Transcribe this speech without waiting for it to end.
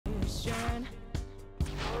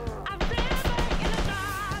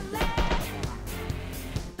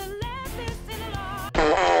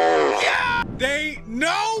Yeah! They ain't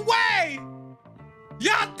no way!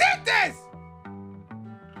 Y'all did this!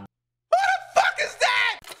 Who the fuck is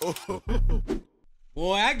that?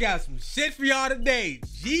 Boy, I got some shit for y'all today.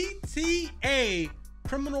 GTA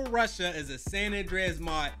Criminal Russia is a San Andreas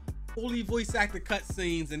mod, fully voice acted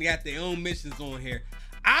cutscenes, and got their own missions on here.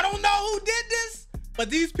 I don't know who did this, but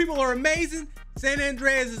these people are amazing. San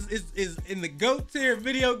Andreas is in the GOAT tier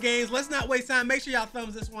video games. Let's not waste time. Make sure y'all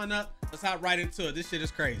thumbs this one up. Let's hop right into it. This shit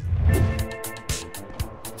is crazy.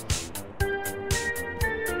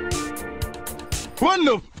 What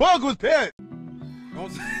the fuck was that?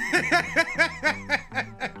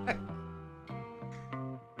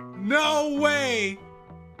 No way.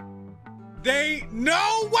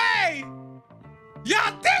 No way.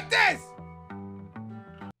 Y'all did this.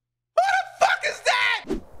 Who the fuck is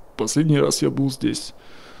that? Последний раз я был здесь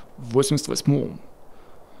в 88-м,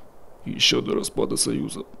 еще до распада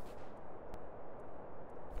Союза.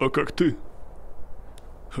 А как ты?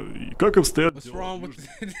 И как обстоят What's дела? wrong with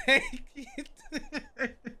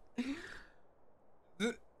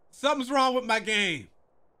Something's wrong with my game.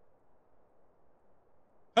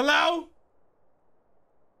 Hello?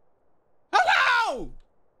 Hello?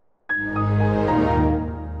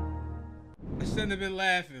 I shouldn't have been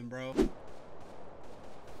laughing, bro.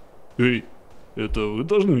 Эй, это вы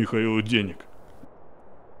должны Михаилу денег?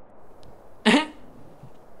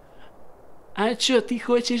 А чё, ты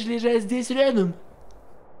хочешь лежать здесь рядом?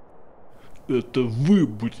 Это вы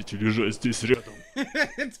будете лежать здесь рядом.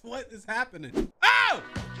 It's what is happening. Oh!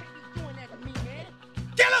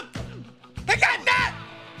 Kill him! He got that!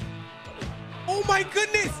 Oh my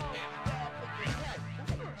goodness!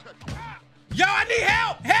 Yo, I need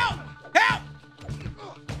help! Help! Help!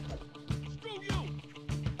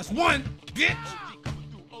 That's one, bitch!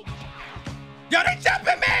 Yo, they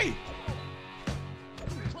jumping me!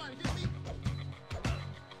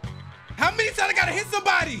 How many times I gotta hit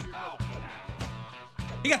somebody?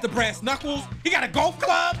 He got the brass knuckles. He got a golf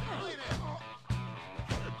club.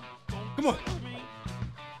 Come on.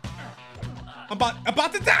 I'm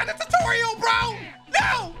about to die in the tutorial, bro.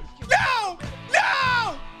 No, no,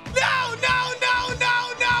 no, no, no, no, no,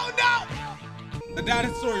 no, no. I died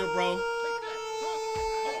in the tutorial, bro.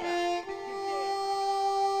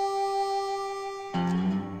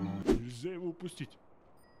 Нельзя его упустить.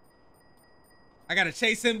 I gotta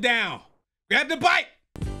chase him down. Grab the bike.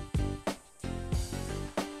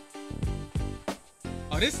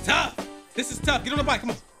 Oh, this is tough. This is tough. Get on the bike. Come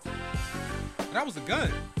on. That was a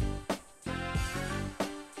gun.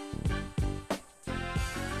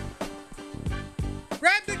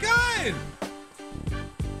 Grab the gun.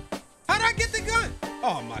 How did I get the gun?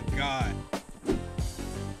 Oh my God.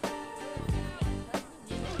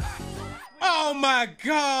 Oh my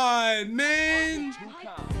God, man.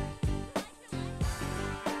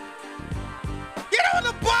 Get on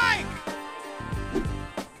the bike.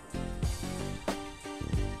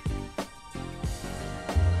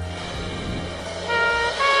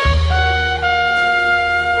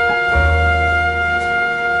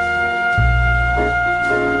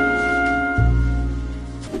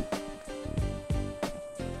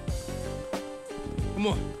 Come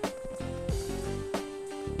on.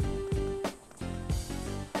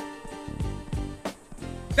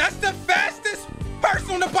 That's the fastest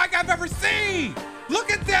person on the bike I've ever seen. Look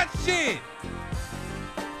at that shit.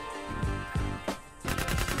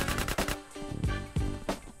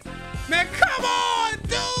 Man, come on,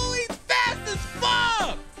 dude. He's fast as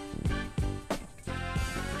fuck.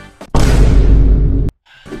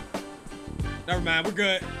 Never mind, we're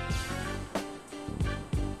good.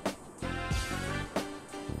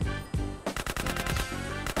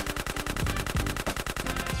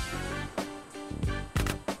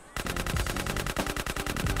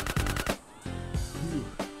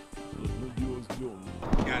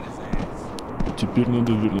 Теперь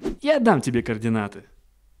надо вернуть. Я дам тебе координаты.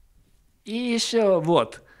 И еще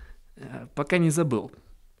вот, пока не забыл.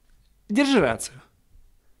 Держи рацию.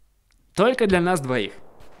 Только для нас двоих.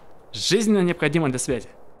 Жизненно необходимо для связи.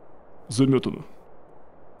 Заметано.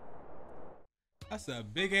 That's a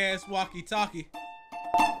big ass walkie-talkie.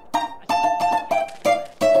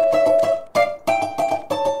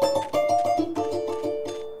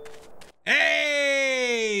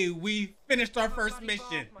 Hey, we finished our first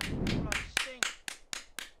mission.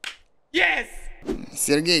 Yes!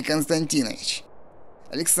 Сергей Константинович.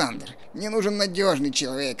 Александр, мне нужен надежный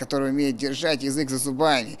человек, который умеет держать язык за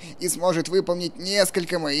зубами и сможет выполнить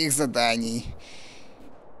несколько моих заданий.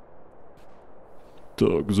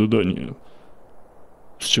 Так, задание.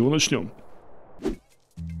 С чего начнем?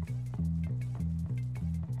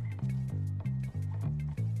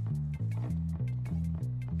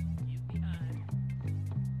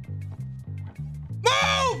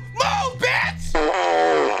 Move! Move, bitch!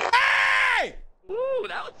 Hey! Ooh,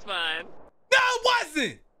 that was fun. No, it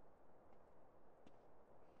wasn't!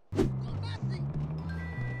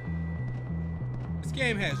 This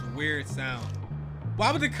game has weird sound.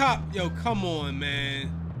 Why would the cop... Yo, come on,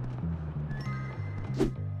 man.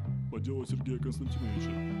 По делу Сергея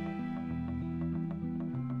Константиновича.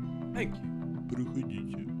 Thank you.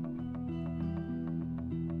 Проходите.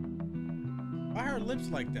 Why her lips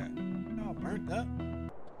like that? All burnt up.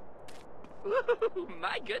 Ooh,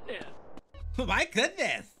 my goodness. My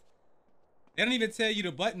goodness. They don't even tell you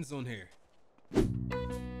the buttons on here.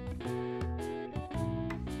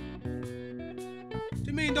 What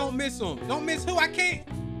you mean don't miss them? Don't miss who? I can't.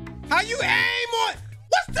 How you aim on?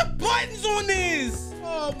 What's the buttons on this?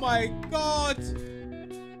 Oh my God.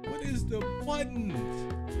 What is the buttons?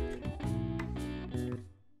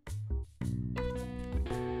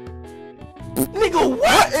 Nigga,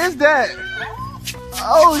 what is that?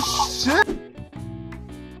 Oh shit!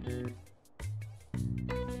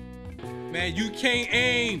 Man, you can't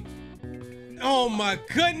aim. Oh my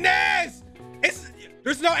goodness.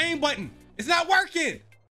 There's no aim button. It's not working.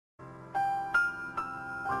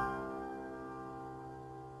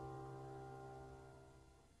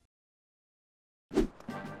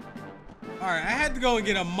 All right, I had to go and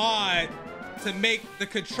get a mod to make the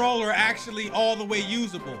controller actually all the way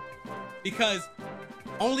usable because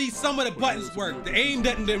only some of the buttons work. The aim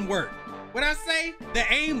button didn't work. What'd I say?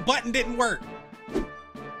 The aim button didn't work.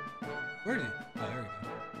 Where did it? Oh, there we go.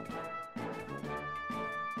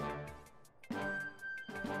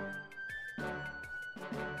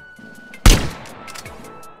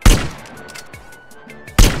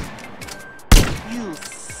 You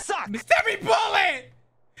suck! Missed every bullet!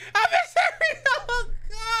 I missed every... Oh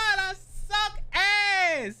God, I suck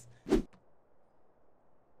ass!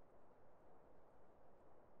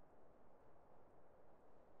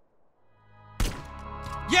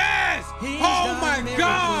 Yes! Oh my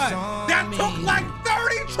God! That took like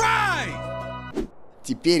 30 tries!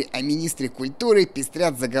 Теперь о министре культуры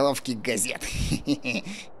пестрят заголовки газет.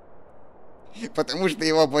 Потому что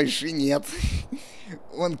его больше нет.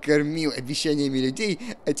 Он кормил обещаниями людей,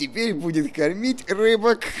 а теперь будет кормить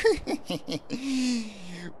рыбок.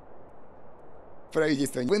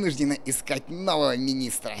 Правительство вынуждено искать нового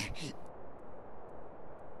министра.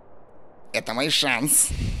 Это мой шанс.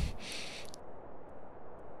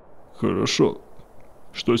 Хорошо.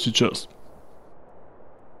 Что сейчас?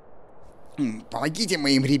 Помогите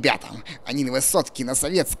моим ребятам. Они на высотке на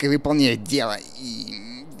Советской выполняют дело.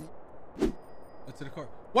 И...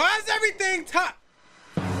 Why is everything top?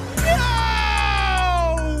 No!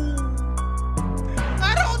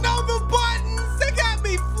 I don't know the buttons. They got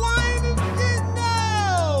me flying and shit.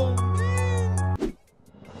 No! Man.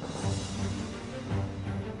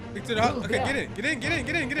 Stick to the hut. Okay, get in. Get in. Get in.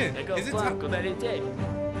 Get in. Get in. Is it time? Куда лететь?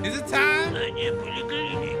 Is it time?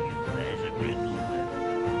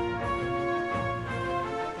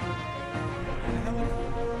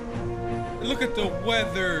 Look at the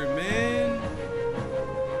weather, man.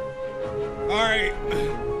 All right.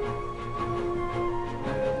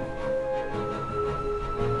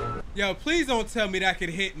 Yo, please don't tell me that could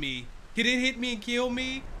hit me. Could it hit me and kill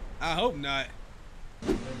me? I hope not.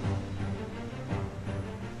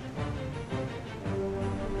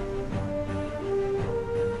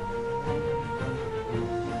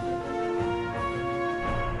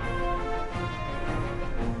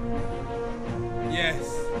 Yes.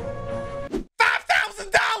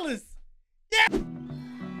 $5,000! Yeah!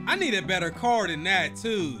 I need a better car than that,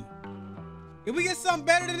 too. Can we get something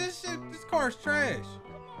better than this shit? This car's trash.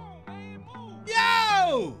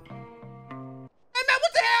 Yo! Hey, man,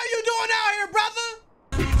 what the hell you doing out here, brother?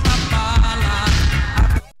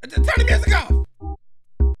 Turn the music off.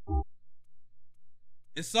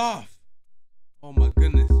 It's off. Oh, my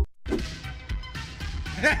goodness.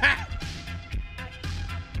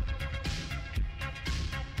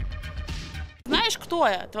 Знаешь, кто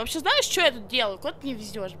я? Ты вообще знаешь, что я тут делаю? Куда ты не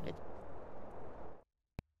везешь, блядь?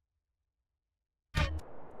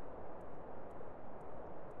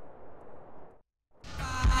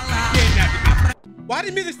 Why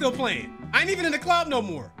the music still playing? I ain't even in the club no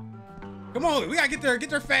more. Come on, we gotta get there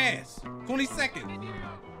fast. 20 seconds.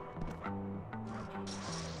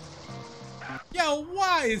 Yo,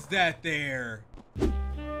 why is that there?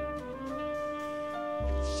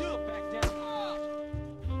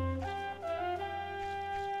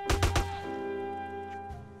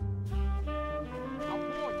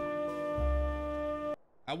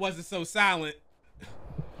 I wasn't so silent.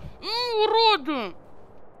 Уроды!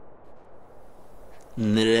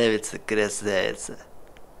 Нравится, красавица.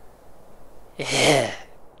 I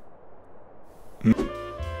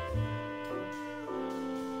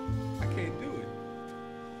can't do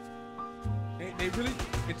it. They really,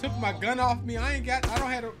 they took my gun off me. I don't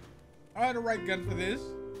have the right gun for this.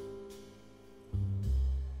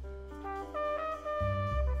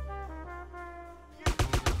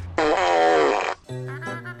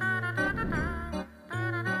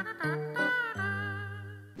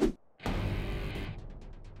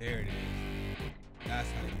 There it is. That's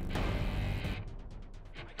how you do it.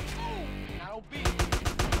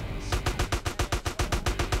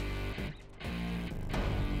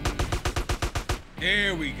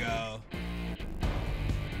 There we go.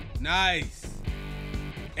 Nice.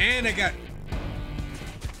 And I got...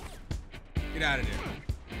 Get out of there.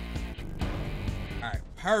 All right,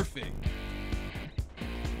 perfect.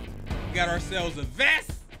 We got ourselves a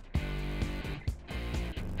vest.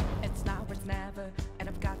 It's now or it's never, and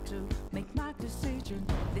I've got to make my decision.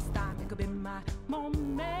 This time it could be my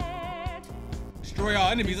moment. Destroy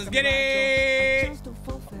all enemies. Let's get it.